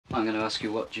I'm going to ask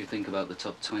you, what do you think about the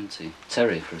top 20?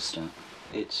 Terry, for a start.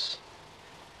 It's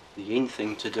the in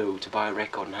thing to do, to buy a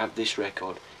record and have this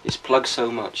record. It's plugged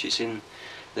so much,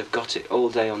 they've got it all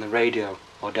day on the radio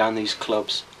or down these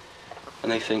clubs,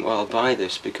 and they think, well, I'll buy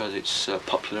this because it's a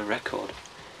popular record.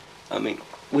 I mean,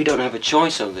 we don't have a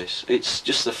choice of this. It's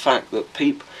just the fact that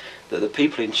the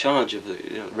people in charge of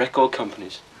the record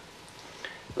companies,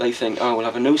 they think, oh, we'll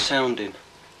have a new sound in.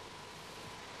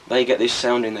 They get this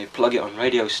sound in, they plug it on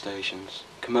radio stations,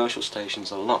 commercial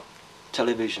stations a lot,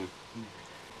 television.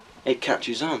 It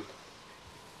catches on.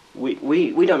 We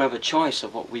don't have a choice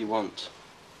of what we want.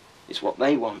 It's what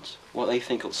they want, what they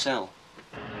think will sell.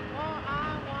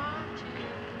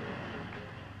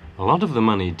 A lot of the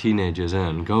money teenagers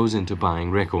earn goes into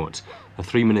buying records. A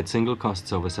 3-minute single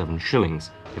costs over 7 shillings.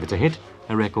 If it's a hit,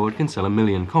 a record can sell 1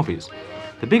 million copies.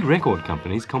 The big record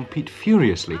companies compete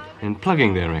furiously in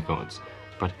plugging their records.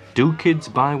 But do kids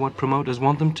buy what promoters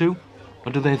want them to?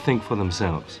 Or do they think for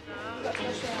themselves?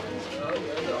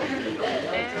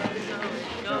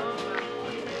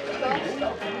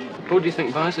 Who do you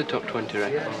think buys the top 20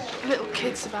 records? Little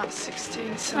kids about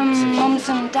 16, 17. Mums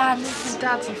and dads.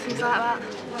 Dads and things like that.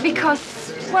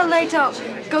 Because, well, they don't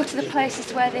go to the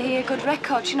places where they hear good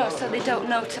records, you know, so they don't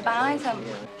know to buy them.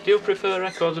 Do you prefer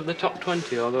records of the top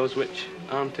 20 or those which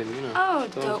aren't in, you know? Oh,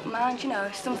 don't mind, you know,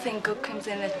 if something good comes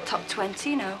in the top 20,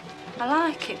 you know, I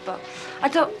like it, but I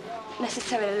don't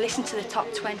necessarily listen to the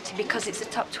top 20 because it's the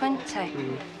top 20.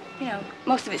 You know,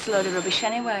 most of it's a load of rubbish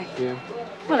anyway. Yeah.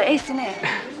 Well, it is, isn't it?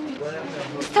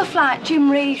 Stuff like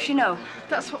Jim Reeves, you know.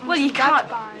 That's what you buys.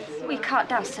 Well, you can't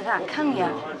dance to that, can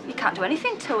you? You can't do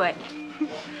anything to it.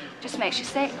 Just makes you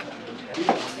sick.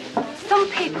 Some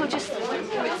people just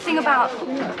sing about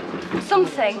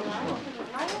something,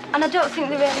 and I don't think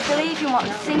they really believe in what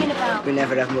they're singing about. We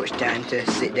never have much time to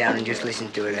sit down and just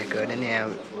listen to a record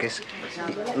anyhow, because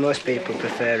most people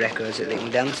prefer records that they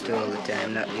can dance to all the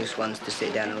time, not just ones to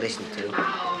sit down and listen to.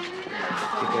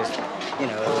 Because, you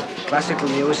know, classical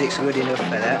music's good enough for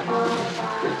that.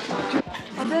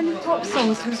 Are there any pop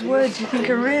songs whose words you think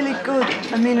are really good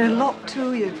and mean a lot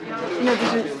to you? You know,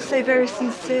 that are, say, very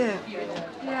sincere?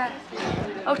 Yeah.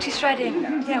 Otis Redding,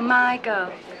 you know, My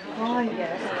Girl. Why?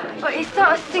 But he sort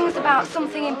of sings about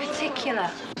something in particular.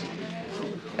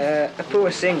 A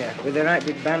poor singer with a right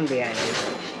big band behind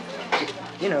him,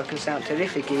 you know, can sound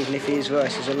terrific even if his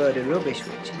voice is a load of rubbish,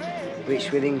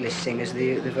 which with English singers,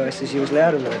 the voices usually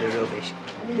are a load of rubbish.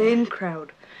 The in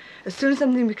crowd. As soon as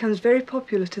something becomes very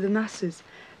popular to the masses,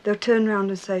 they'll turn around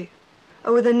and say,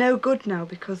 oh, well, they're no good now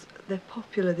because they're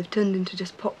popular, they've turned into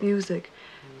just pop music.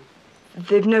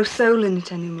 They've no soul in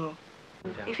it anymore.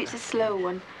 If it's a slow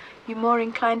one, you're more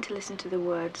inclined to listen to the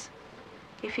words.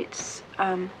 If it's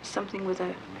something with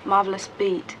a marvellous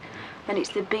beat, then it's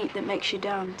the beat that makes you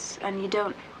dance, and you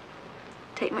don't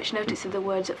take much notice of the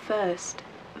words at first.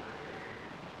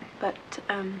 But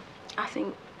I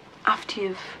think after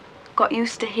you've got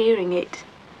used to hearing it,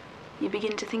 you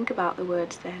begin to think about the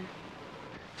words then.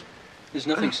 There's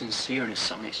nothing sincere in a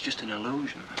song, it's just an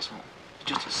illusion, that's all.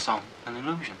 It's just a song, an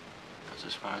illusion. That's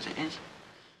as far as it is.